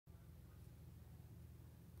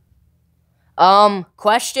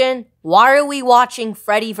Question? Why are we watching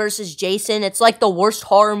Freddy vs. Jason? It's like the worst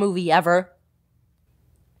horror movie ever.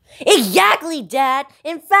 Exactly, Dad.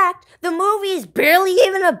 In fact, the movie is barely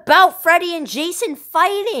even about Freddy and Jason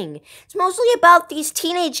fighting. It's mostly about these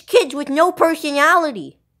teenage kids with no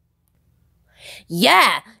personality.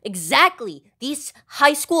 Yeah, exactly. These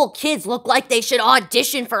high school kids look like they should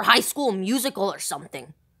audition for High School Musical or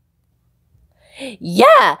something.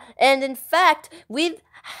 Yeah, and in fact, we'd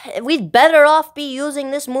better off be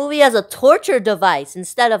using this movie as a torture device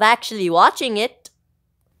instead of actually watching it.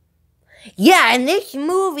 Yeah, and this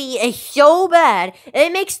movie is so bad,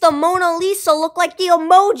 it makes the Mona Lisa look like the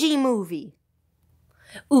Emoji Movie.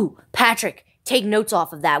 Ooh, Patrick, take notes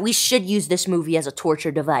off of that. We should use this movie as a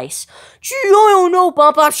torture device. Gee, I don't know,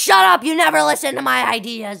 Bump Up. Shut up, you never listen to my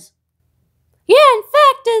ideas. Yeah, in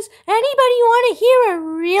fact, does anybody want to hear a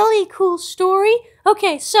really cool story?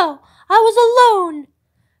 Okay, so, I was alone.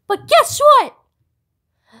 But guess what?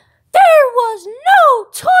 There was no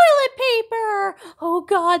toilet paper! Oh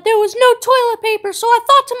God, there was no toilet paper, so I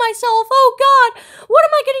thought to myself, oh God, what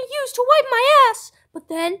am I going to use to wipe my ass? But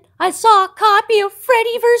then I saw a copy of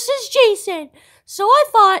Freddy vs. Jason, so I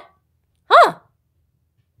thought,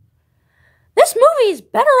 this movie is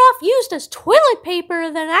better off used as toilet paper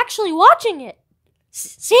than actually watching it.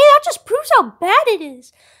 See, that just proves how bad it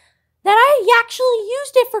is. That I actually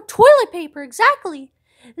used it for toilet paper, exactly.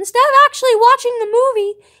 Instead of actually watching the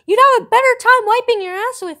movie, you'd have a better time wiping your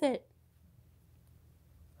ass with it.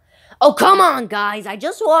 Oh, come on, guys. I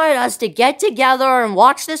just wanted us to get together and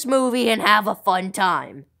watch this movie and have a fun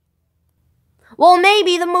time. Well,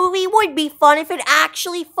 maybe the movie would be fun if it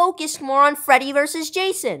actually focused more on Freddy vs.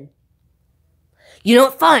 Jason. You know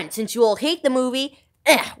what, fine. Since you all hate the movie,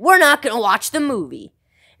 we're not going to watch the movie.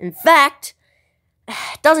 In fact,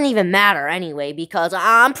 it doesn't even matter anyway, because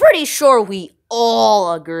I'm pretty sure we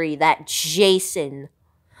all agree that Jason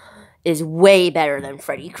is way better than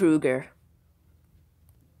Freddy Krueger.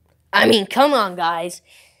 I mean, come on, guys.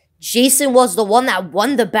 Jason was the one that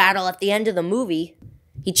won the battle at the end of the movie.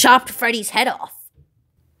 He chopped Freddy's head off.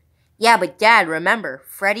 Yeah, but Dad, remember,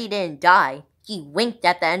 Freddy didn't die. He winked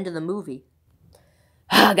at the end of the movie.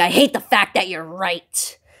 Ugh, I hate the fact that you're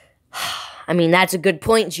right. I mean, that's a good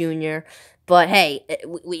point, Junior. But hey,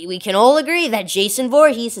 we can all agree that Jason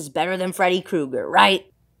Voorhees is better than Freddy Krueger, right?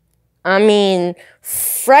 I mean,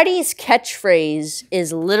 Freddy's catchphrase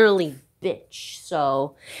is literally bitch.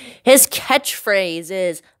 So his catchphrase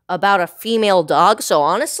is about a female dog. So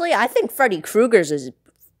honestly, I think Freddy Krueger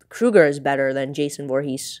is better than Jason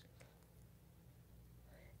Voorhees.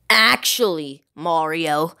 Actually,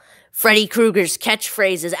 Mario, Freddy Krueger's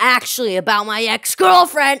catchphrase is actually about my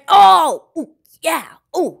ex-girlfriend. Oh, ooh, yeah,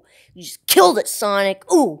 ooh. You just killed it, Sonic.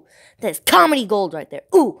 Ooh, that's comedy gold right there.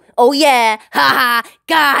 Ooh, oh yeah, haha,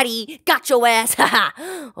 got your ass,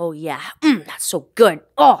 haha. Oh yeah, that's so good.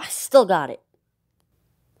 Oh, I still got it.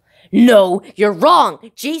 No, you're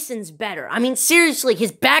wrong. Jason's better. I mean, seriously,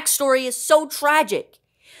 his backstory is so tragic.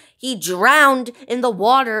 He drowned in the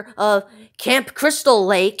water of Camp Crystal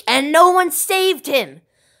Lake, and no one saved him.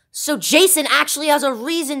 So Jason actually has a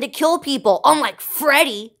reason to kill people, unlike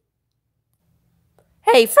Freddy.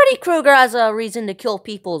 Hey, Freddy Krueger has a reason to kill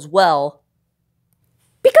people as well.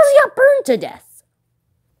 Because he got burned to death.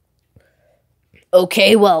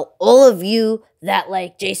 Okay, well, all of you that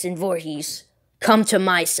like Jason Voorhees, come to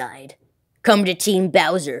my side. Come to Team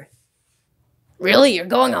Bowser. Really? You're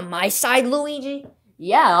going on my side, Luigi?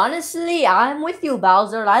 Yeah, honestly, I'm with you,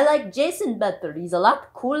 Bowser. I like Jason better. He's a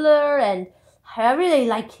lot cooler, and I really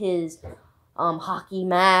like his hockey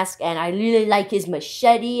mask, and I really like his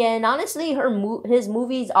machete, and honestly, his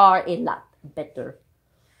movies are a lot better.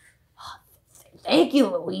 Thank you,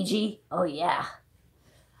 Luigi. Oh, yeah.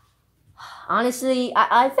 Honestly,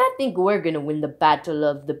 I think we're gonna win the battle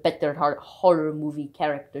of the better horror movie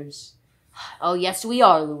characters. Oh, yes, we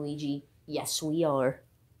are, Luigi. Yes, we are.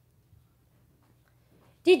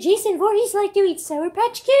 Did Jason Voorhees like to eat Sour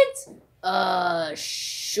Patch Kids?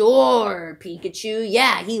 Sure, Pikachu.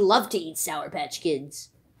 Yeah, he loved to eat Sour Patch Kids.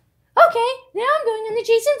 Okay, now I'm going on the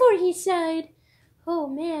Jason Voorhees side. Oh,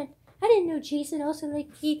 man. I didn't know Jason also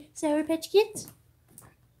liked to eat Sour Patch Kids.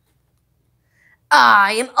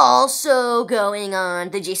 I am also going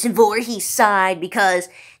on the Jason Voorhees side because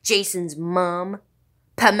Jason's mom,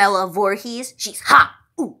 Pamela Voorhees, she's hot.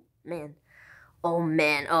 Ooh, man. Oh,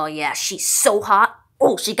 man. Oh, yeah, she's so hot.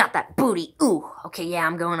 Oh, she got that booty. Ooh, okay, yeah,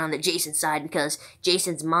 I'm going on the Jason side because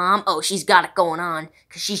Jason's mom, oh, she's got it going on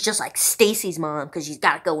because she's just like Stacy's mom because she's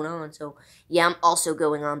got it going on. So, yeah, I'm also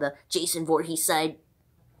going on the Jason Voorhees side.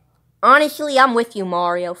 Honestly, I'm with you,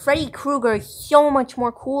 Mario. Freddy Krueger is so much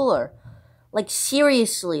more cooler. Like,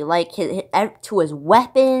 seriously, like, to his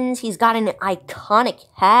weapons, he's got an iconic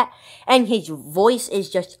hat, and his voice is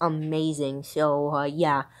just amazing. So,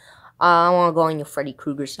 yeah, I want to go on your Freddy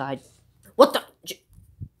Krueger side. What the?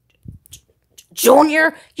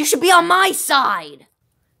 Junior, you should be on my side.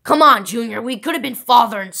 Come on, Junior, we could have been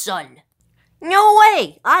father and son. No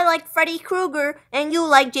way! I like Freddy Krueger, and you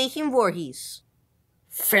like Jason Voorhees.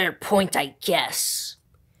 Fair point, I guess.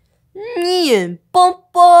 Me and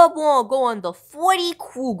Bumpa want to go on the Freddy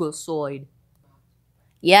Krueger side.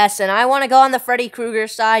 Yes, and I want to go on the Freddy Krueger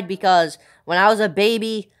side because when I was a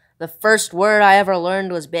baby, the first word I ever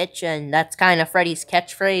learned was bitch, and that's kind of Freddy's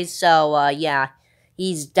catchphrase, so, yeah.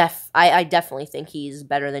 I definitely think he's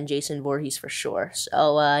better than Jason Voorhees for sure.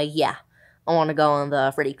 So, yeah. I want to go on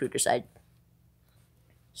the Freddy Krueger side.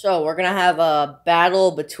 So, we're going to have a battle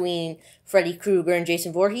between Freddy Krueger and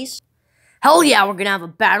Jason Voorhees. Hell yeah, we're going to have a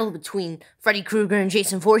battle between Freddy Krueger and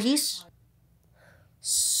Jason Voorhees.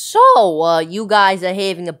 So, you guys are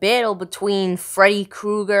having a battle between Freddy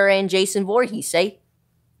Krueger and Jason Voorhees, eh?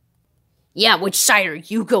 Yeah, which side are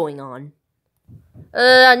you going on?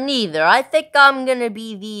 Neither. I think I'm gonna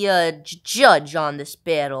be the, judge on this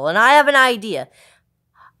battle, and I have an idea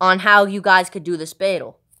on how you guys could do this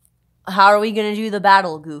battle. How are we gonna do the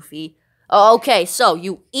battle, Goofy? Okay, so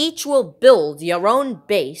you each will build your own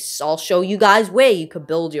base. I'll show you guys where you could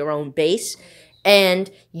build your own base, and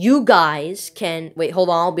you guys can... Wait, hold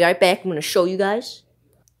on, I'll be right back. I'm gonna show you guys.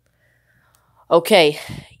 Okay,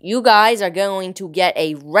 you guys are going to get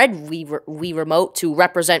a red Wii remote to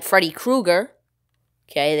represent Freddy Krueger.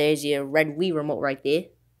 Okay, there's your red Wii remote right there.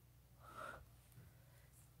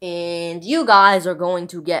 And you guys are going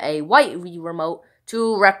to get a white Wii remote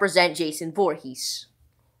to represent Jason Voorhees.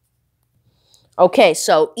 Okay,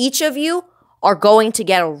 so each of you are going to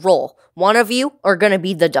get a role. One of you are going to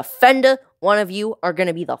be the defender. One of you are going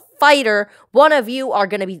to be the fighter. One of you are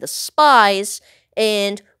going to be the spies.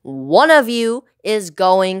 And one of you is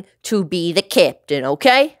going to be the captain,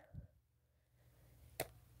 okay?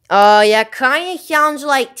 Yeah, kind of sounds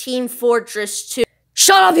like Team Fortress 2.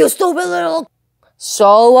 Shut up, you stupid little...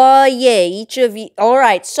 So, yeah, each of you...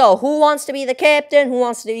 Alright, so, who wants to be the captain? Who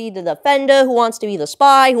wants to be the defender? Who wants to be the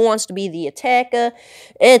spy? Who wants to be the attacker?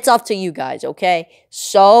 It's up to you guys, okay?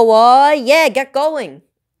 So, yeah, get going.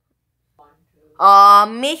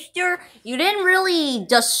 Mister, you didn't really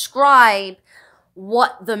describe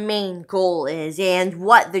what the main goal is and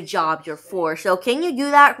what the jobs are for. So, can you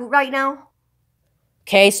do that right now?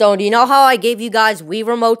 Okay, so do you know how I gave you guys Wii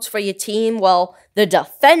remotes for your team? Well, the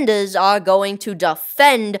defenders are going to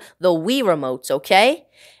defend the Wii remotes, okay?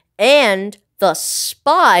 And the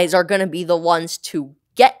spies are going to be the ones to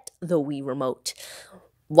get the Wii remote.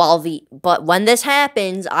 But when this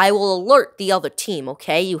happens, I will alert the other team,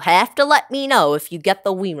 okay? You have to let me know if you get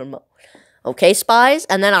the Wii remote. Okay, spies?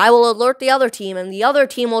 And then I will alert the other team, and the other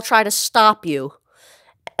team will try to stop you.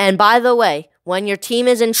 And by the way, when your team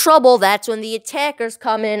is in trouble, that's when the attackers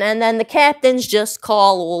come in, and then the captains just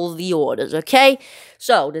call all the orders, okay?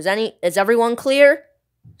 So, is everyone clear?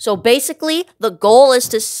 So, basically, the goal is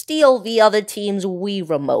to steal the other team's Wii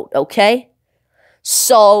remote, okay?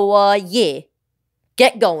 So, yeah.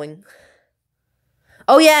 Get going.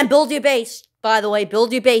 Oh, yeah, and build your base. By the way,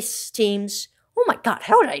 build your base, teams. Oh my god,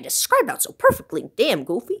 how did I describe that so perfectly? Damn,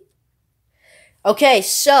 Goofy. Okay,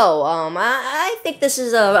 so, I think this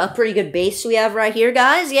is a pretty good base we have right here,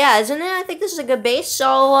 guys. Yeah, isn't it? I think this is a good base,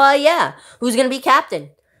 so, yeah. Who's gonna be captain?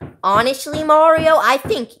 Honestly, Mario, I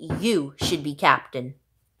think you should be captain.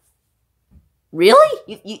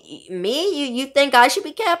 Really? You think I should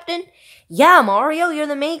be captain? Yeah, Mario, you're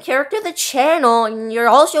the main character of the channel, and you're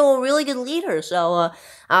also a really good leader, so,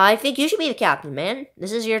 I think you should be the captain, man.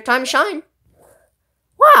 This is your time to shine.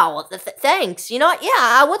 Wow, thanks. You know what? Yeah,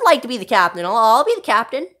 I would like to be the captain. I'll be the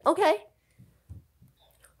captain. Okay.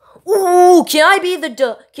 Ooh, can I be the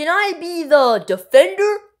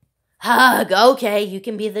defender? Okay, you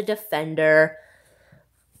can be the defender.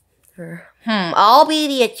 I'll be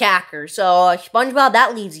the attacker. So, SpongeBob,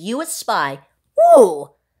 that leaves you as spy.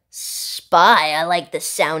 Ooh, spy. I like the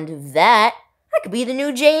sound of that. I could be the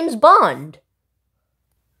new James Bond.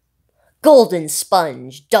 Golden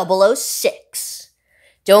Sponge 006.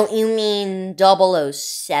 Don't you mean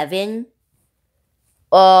 007?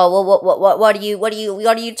 What are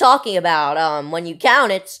you talking about? When you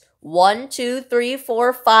count, it's 1, 2, 3,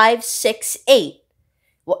 4, 5, 6, 8.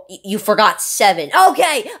 Well, you forgot 7.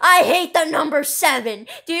 Okay, I hate the number 7.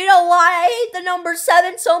 Do you know why I hate the number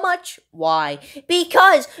 7 so much? Why?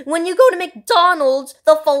 Because when you go to McDonald's,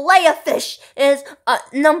 the Filet-O-Fish is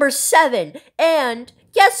number 7. And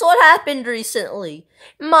guess what happened recently?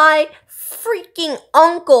 My freaking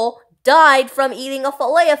uncle died from eating a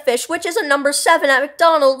fillet of fish, which is a number 7 at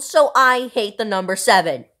McDonald's, so I hate the number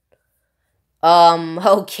 7.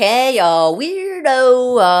 Okay,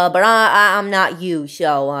 weirdo, but I'm not you,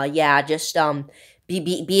 so, yeah, just,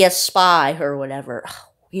 be a spy or whatever.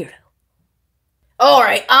 Weirdo.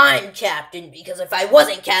 Alright, I'm captain, because if I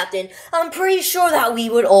wasn't captain, I'm pretty sure that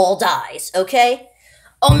we would all die, okay?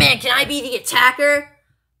 Oh man, can I be the attacker?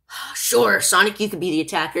 Sure, Sonic, you can be the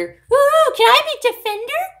attacker. Ooh, can I be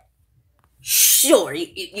defender? Sure,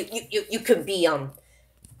 you could be,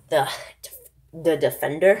 the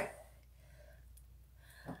defender.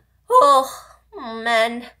 Oh,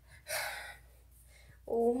 man.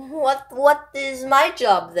 What is my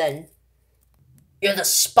job, then? You're the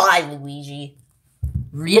spy, Luigi.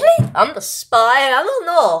 Really? I'm the spy? I don't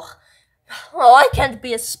know. Oh, I can't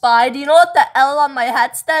be a spy. Do you know what the L on my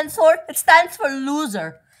hat stands for? It stands for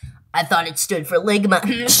loser. I thought it stood for Ligma.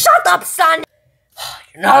 Shut up, son!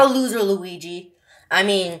 You're not a loser, Luigi. I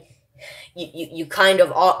mean, you kind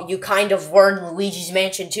of were in Luigi's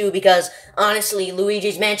Mansion 2 because, honestly,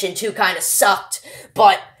 Luigi's Mansion 2 kind of sucked.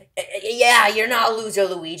 But, yeah, you're not a loser,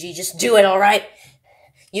 Luigi. Just do it, alright?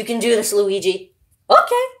 You can do this, Luigi.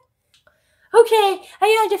 Okay. Okay,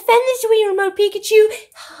 I gotta defend this Wii Remote, Pikachu.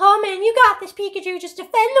 Oh man, you got this, Pikachu. Just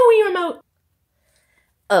defend the Wii Remote.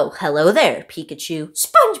 Oh, hello there, Pikachu.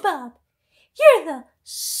 SpongeBob, you're the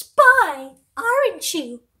spy, aren't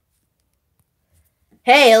you?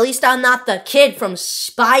 Hey, at least I'm not the kid from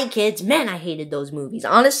Spy Kids. Man, I hated those movies.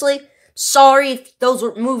 Honestly, sorry if those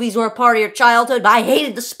movies were a part of your childhood, but I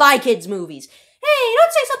hated the Spy Kids movies. Hey,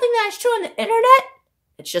 don't say something that is true on the internet.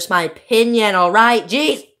 It's just my opinion, alright?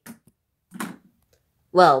 Jeez.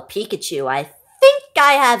 Well, Pikachu, I think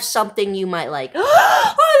I have something you might like. Are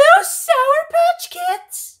those Sour Patch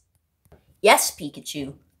Kids? Yes,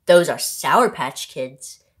 Pikachu. Those are Sour Patch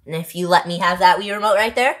Kids. And if you let me have that Wii Remote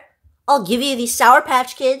right there, I'll give you these Sour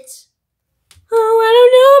Patch Kids. Oh, I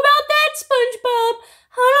don't know about that, SpongeBob.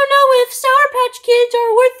 I don't know if Sour Patch Kids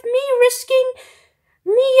are worth me risking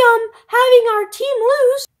having our team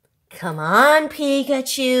lose. Come on,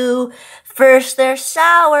 Pikachu. First they're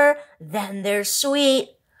sour, then they're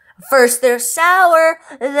sweet. First they're sour,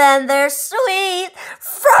 then they're sweet.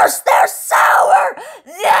 First they're sour,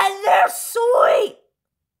 then they're sweet.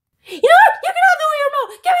 You know what? You can have the Wii Remote.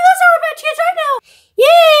 Give me those Sour Patch Kids right now.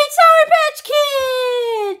 Yay, Sour Patch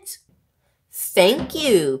Kids! Thank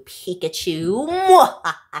you, Pikachu.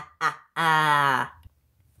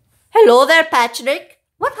 Hello there, Patrick.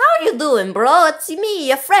 How are you doing, bro? It's me,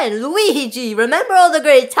 your friend, Luigi. Remember all the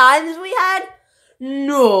great times we had?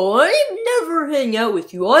 No, I never hang out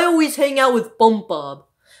with you. I always hang out with Bump Bob.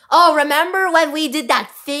 Oh, remember when we did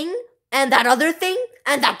that thing? And that other thing?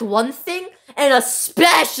 And that one thing? And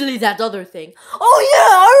especially that other thing. Oh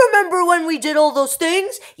yeah, I remember when we did all those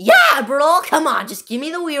things. Yeah, bro, come on, just give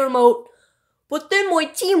me the Wii Remote. But then my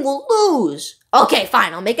team will lose. Okay,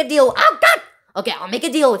 fine, I'll make a deal. Oh, God! Okay, I'll make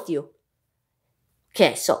a deal with you.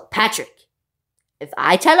 Okay, so, Patrick, if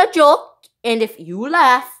I tell a joke, and if you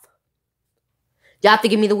laugh, you have to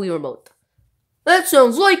give me the Wii Remote. That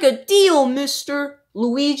sounds like a deal, Mr.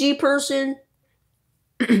 Luigi person.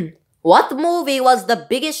 What movie was the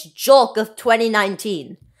biggest joke of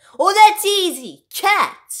 2019? Oh, that's easy.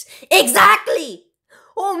 Cats. Exactly.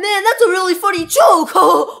 Oh, man, that's a really funny joke.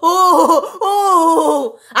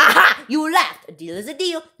 Aha, you laughed. A deal is a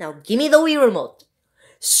deal. Now, give me the Wii Remote.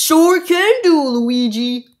 Sure can do,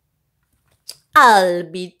 Luigi. I'll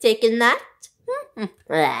be taking that.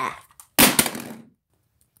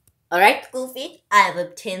 Alright, Goofy, I have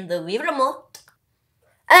obtained the Wii Remote.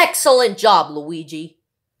 Excellent job, Luigi.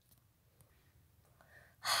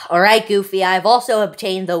 Alright, Goofy, I've also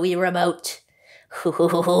obtained the Wii Remote.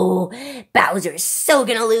 Bowser's so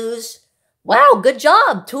gonna lose. Wow, good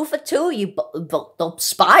job. 2 for 2. The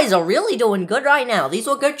spies are really doing good right now. These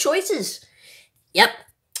were good choices. Yep.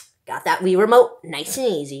 Got that Wii Remote nice and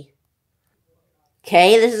easy.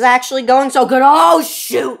 Okay, this is actually going so good. Oh,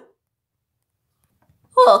 shoot!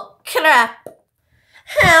 Oh, crap.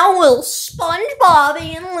 How will SpongeBob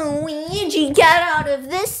and Luigi get out of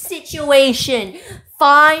this situation?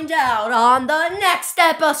 Find out on the next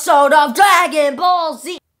episode of Dragon Ball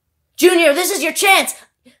Z. Junior, this is your chance.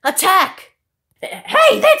 Attack.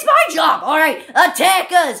 Hey, that's my job. All right,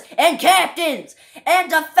 attackers and captains and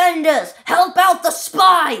defenders, help out the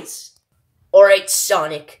spies. All right,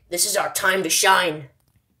 Sonic, this is our time to shine.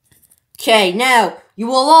 Okay, now you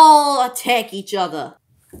will all attack each other.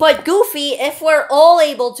 But Goofy, if we're all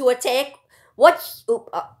able to attack,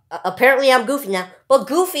 apparently I'm Goofy now. But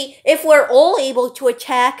Goofy, if we're all able to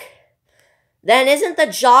attack, then isn't the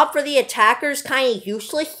job for the attackers kind of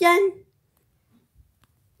useless then?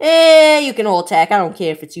 You can all attack. I don't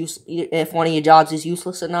care if if one of your jobs is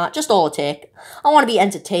useless or not. Just all attack. I want to be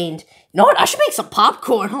entertained. You know what? I should make some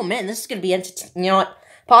popcorn. Oh man, this is gonna be entertaining. You know what?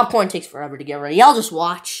 Popcorn takes forever to get ready. I'll just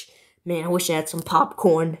watch. Man, I wish I had some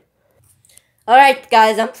popcorn. Alright,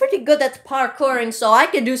 guys, I'm pretty good at parkouring, so I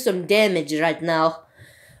can do some damage right now.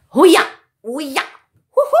 Hoo-ya! Hoo-ya!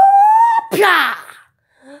 Hoo-hoo-pya!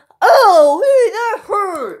 Oh, hey, that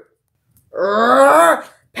hurt!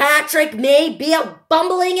 Patrick may be a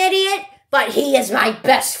bumbling idiot, but he is my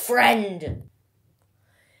best friend.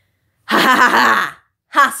 Ha ha ha ha!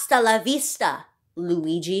 Hasta la vista,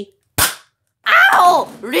 Luigi. Ow!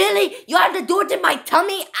 Really? You had to do it in my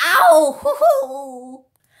tummy? Ow! Hoo-hoo!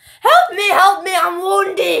 Help me, I'm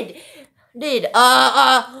wounded!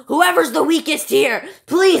 Whoever's the weakest here,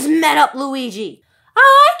 please med up Luigi.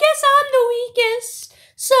 I guess I'm the weakest.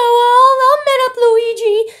 So I'll med up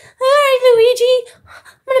Luigi. Alright, Luigi.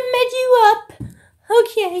 I'm gonna med you up.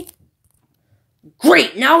 Okay.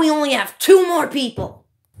 Great, now we only have 2 more people.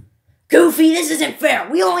 Goofy, this isn't fair.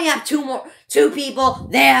 We only have 2 people,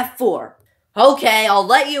 they have 4. Okay, I'll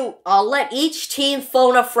let each team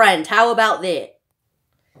phone a friend. How about that?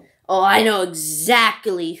 Oh, I know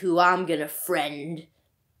exactly who I'm gonna friend.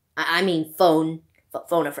 I mean phone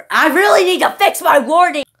a friend. I really need to fix my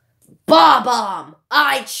wording. Bob-omb,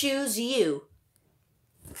 I choose you.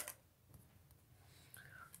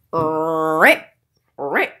 Right.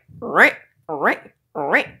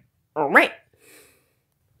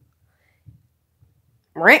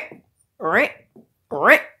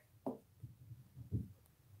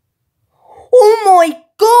 Oh my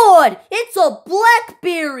god! It's a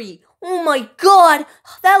blackberry! Oh my god!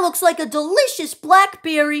 That looks like a delicious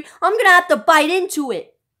blackberry! I'm gonna have to bite into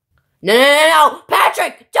it! No!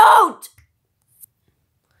 Patrick! Don't!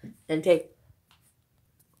 And take...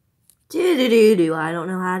 Do-do-do-do. I don't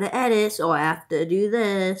know how to edit, so I have to do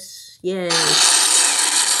this. Yay.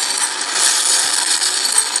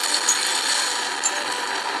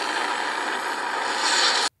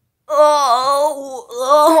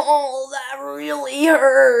 Oh, that really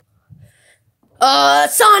hurt.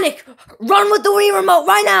 Sonic, run with the Wii remote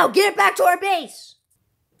right now. Get it back to our base.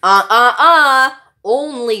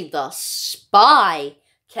 Only the spy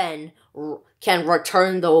can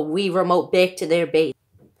return the Wii remote back to their base.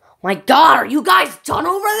 My God, are you guys done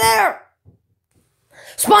over there?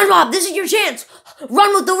 SpongeBob, this is your chance.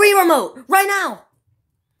 Run with the Wii remote right now.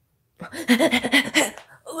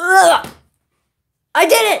 I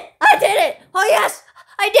did it! Oh yes!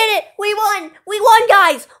 I did it! We won,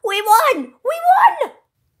 guys! We won!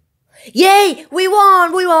 Yay! We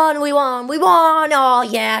won! Oh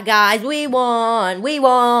yeah, guys, we won!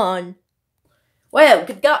 Well,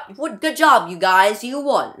 good job, you guys. You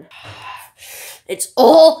won. It's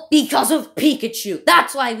all because of Pikachu.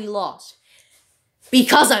 That's why we lost.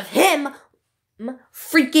 Because of him,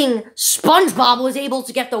 freaking SpongeBob was able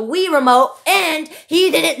to get the Wii remote, and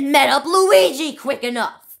he didn't med up Luigi quick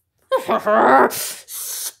enough.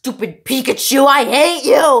 Stupid Pikachu, I hate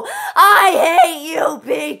you!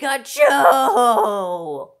 Pikachu!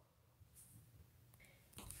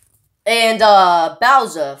 And,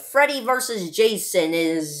 Bowser, Freddy vs. Jason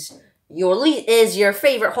is your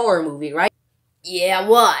favorite horror movie, right? Yeah,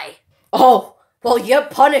 why? Oh, well, your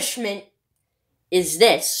punishment is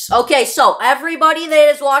this. Okay, so everybody that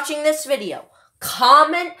is watching this video,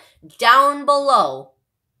 comment down below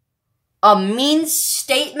a mean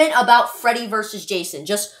statement about Freddy vs. Jason.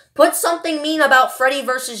 Just put something mean about Freddy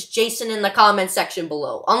vs. Jason in the comment section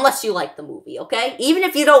below, unless you like the movie, okay? Even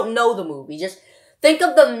if you don't know the movie, just think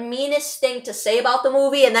of the meanest thing to say about the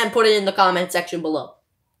movie and then put it in the comment section below.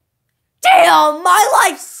 Damn, my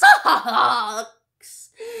life sucks!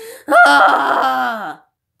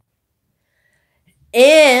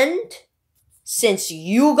 And since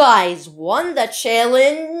you guys won the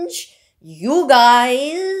challenge, you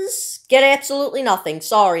guys get absolutely nothing.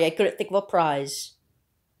 Sorry, I couldn't think of a prize.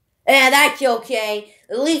 Yeah, that's okay.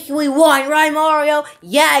 At least we won, right, Mario?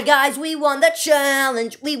 Yeah, guys, we won the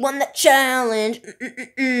challenge.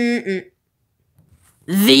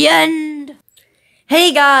 The end.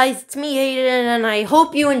 Hey guys, it's me, Hayden, and I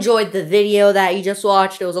hope you enjoyed the video that you just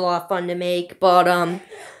watched. It was a lot of fun to make, but,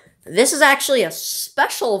 this is actually a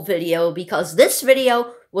special video because this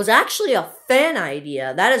video was actually a fan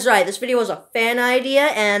idea. That is right, this video was a fan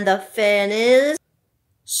idea, and the fan is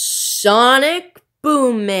Sonic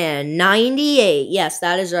Boomman 98. Yes,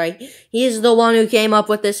 that is right. He's the one who came up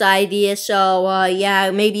with this idea, so,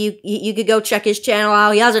 yeah, maybe you could go check his channel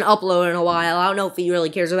out. He hasn't uploaded in a while. I don't know if he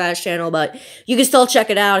really cares about his channel, but you can still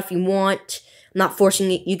check it out if you want. not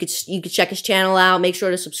forcing it. You could check his channel out. Make sure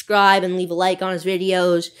to subscribe and leave a like on his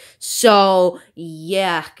videos. So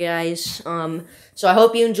yeah, guys. So I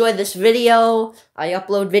hope you enjoyed this video. I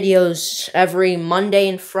upload videos every Monday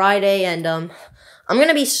and Friday, and I'm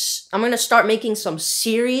gonna start making some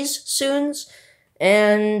series soon.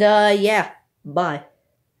 And yeah, bye.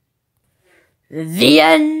 The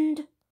end.